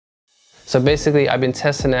So basically I've been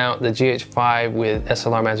testing out the GH5 with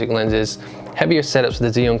SLRMagic lenses, heavier setups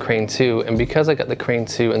with the ZHIYUN CRANE2, and because I got the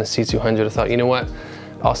CRANE2 and the C200, I thought, you know what?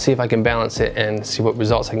 I'll see if I can balance it and see what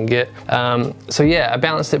results I can get. So yeah, I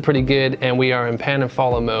balanced it pretty good, and we are in pan and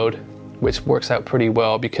follow mode, which works out pretty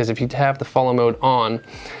well, because if you have the follow mode on,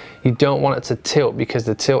 you don't want it to tilt, because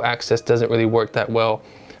the tilt axis doesn't really work that well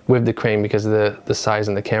with the Crane because of the size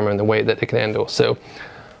and the camera and the weight that it can handle. So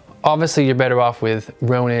obviously you're better off with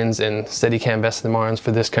Ronins and Steadicam Vestomarns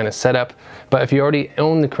for this kind of setup. But if you already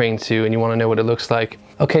own the CRANE2 and you want to know what it looks like.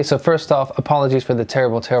 Okay, so first off, apologies for the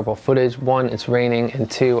terrible footage. One, it's raining,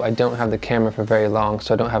 and two, I don't have the camera for very long,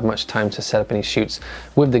 so I don't have much time to set up any shoots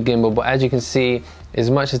with the gimbal. But as you can see,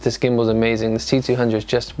 as much as this gimbal is amazing, the C200 is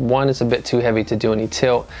just, one, it's a bit too heavy to do any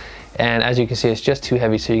tilt. And as you can see, it's just too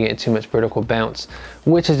heavy, so you get too much vertical bounce,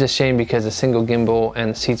 which is a shame because a single gimbal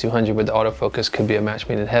and the C200 with the autofocus could be a match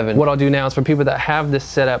made in heaven. What I'll do now is for people that have this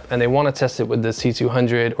setup and they want to test it with the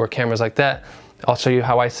C200 or cameras like that, I'll show you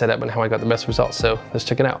how I set up and how I got the best results, so let's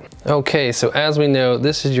check it out. Okay, so as we know,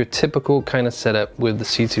 this is your typical kind of setup with the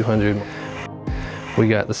C200. We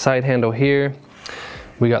got the side handle here,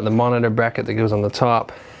 we got the monitor bracket that goes on the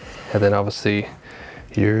top, and then obviously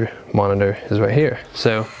your monitor is right here.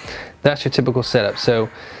 So that's your typical setup. So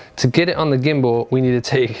to get it on the gimbal, we need to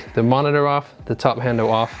take the monitor off, the top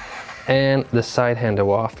handle off, and the side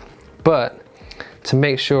handle off. But to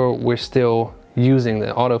make sure we're still using the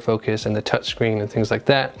autofocus and the touch screen and things like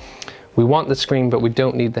that, we want the screen, but we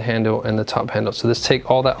don't need the handle and the top handle. So let's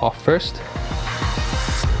take all that off first.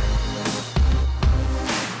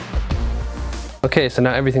 Okay, so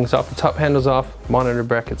now everything's off. The top handle's off, monitor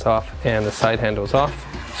bracket's off, and the side handle's off.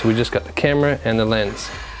 So we just got the camera and the lens.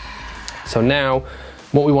 So now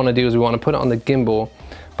what we want to do is we want to put it on the gimbal,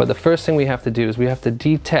 but the first thing we have to do is we have to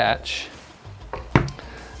detach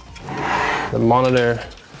the monitor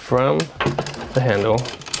from the handle.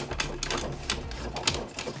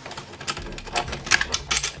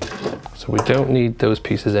 So we don't need those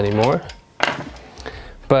pieces anymore.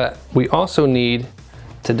 But we also need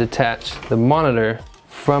to detach the monitor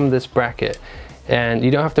from this bracket, and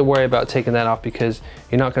you don't have to worry about taking that off because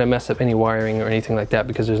you're not going to mess up any wiring or anything like that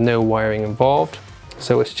because there's no wiring involved.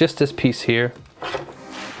 So it's just this piece here.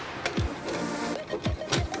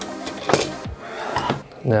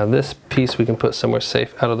 Now this piece we can put somewhere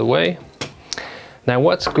safe out of the way. Now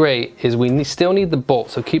what's great is we still need the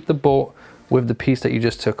bolt, so keep the bolt with the piece that you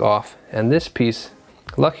just took off, and this piece,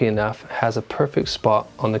 lucky enough, has a perfect spot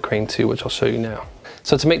on the CRANE2, which I'll show you now.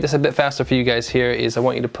 So to make this a bit faster for you guys here is I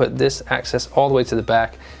want you to put this axis all the way to the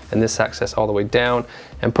back and this axis all the way down,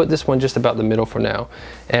 and put this one just about the middle for now.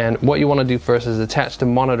 And what you want to do first is attach the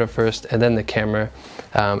monitor first and then the camera,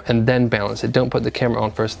 and then balance it. Don't put the camera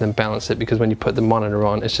on first and then balance it, because when you put the monitor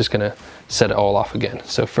on, it's just going to set it all off again.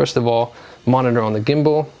 So first of all, monitor on the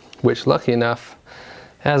gimbal, which lucky enough,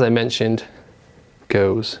 as I mentioned,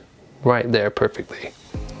 goes right there perfectly.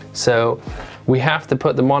 So we have to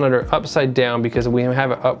put the monitor upside down, because if we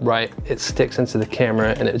have it upright, it sticks into the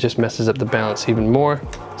camera and it just messes up the balance even more.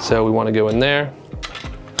 So we want to go in there.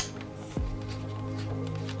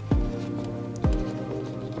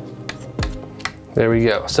 There we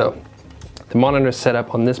go. So the monitor is set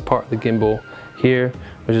up on this part of the gimbal here,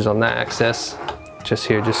 which is on that axis, just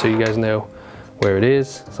here, just so you guys know where it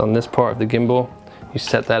is. It's on this part of the gimbal. You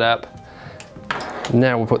set that up.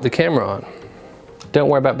 Now we'll put the camera on. Don't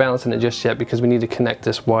worry about balancing it just yet, because we need to connect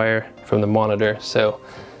this wire from the monitor. So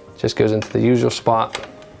it just goes into the usual spot.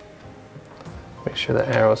 Make sure the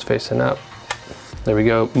arrow is facing up. There we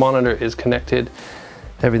go. Monitor is connected.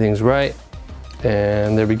 Everything's right.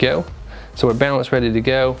 And there we go. So we're balanced, ready to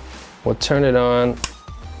go. We'll turn it on.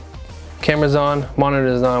 Camera's on, monitor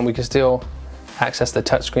is on. We can still access the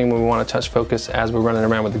touchscreen when we want to touch focus as we're running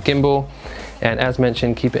around with the gimbal. And as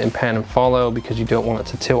mentioned, keep it in pan and follow, because you don't want it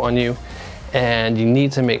to tilt on you. And you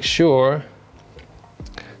need to make sure,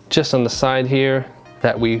 just on the side here,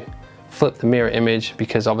 that we flip the mirror image,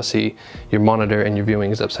 because obviously your monitor and your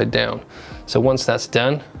viewing is upside down. So once that's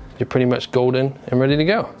done, you're pretty much golden and ready to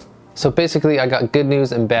go. So basically I got good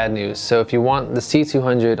news and bad news. So if you want the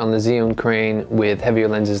C200 on the ZHIYUN Crane with heavier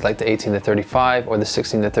lenses like the 18-35 or the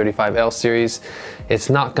 16-35 L series, it's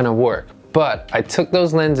not gonna work. But I took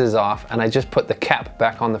those lenses off and I just put the cap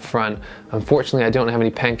back on the front. Unfortunately, I don't have any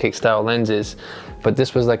pancake style lenses, but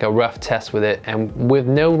this was like a rough test with it. And with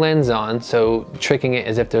no lens on, so tricking it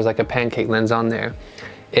as if there's like a pancake lens on there,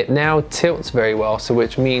 it now tilts very well, so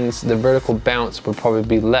which means the vertical bounce would probably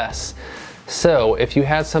be less. So if you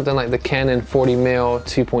had something like the Canon 40mm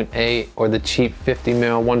 2.8 or the cheap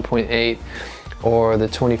 50mm 1.8, or the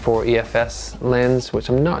 24 EFS lens, which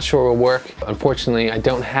I'm not sure will work. Unfortunately, I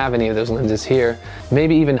don't have any of those lenses here.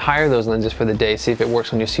 Maybe even hire those lenses for the day, see if it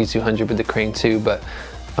works on your C200 with the Crane 2, but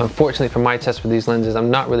unfortunately for my test with these lenses, I'm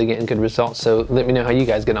not really getting good results, so let me know how you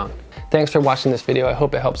guys get on. Thanks for watching this video. I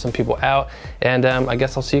hope it helps some people out, and I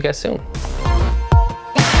guess I'll see you guys soon.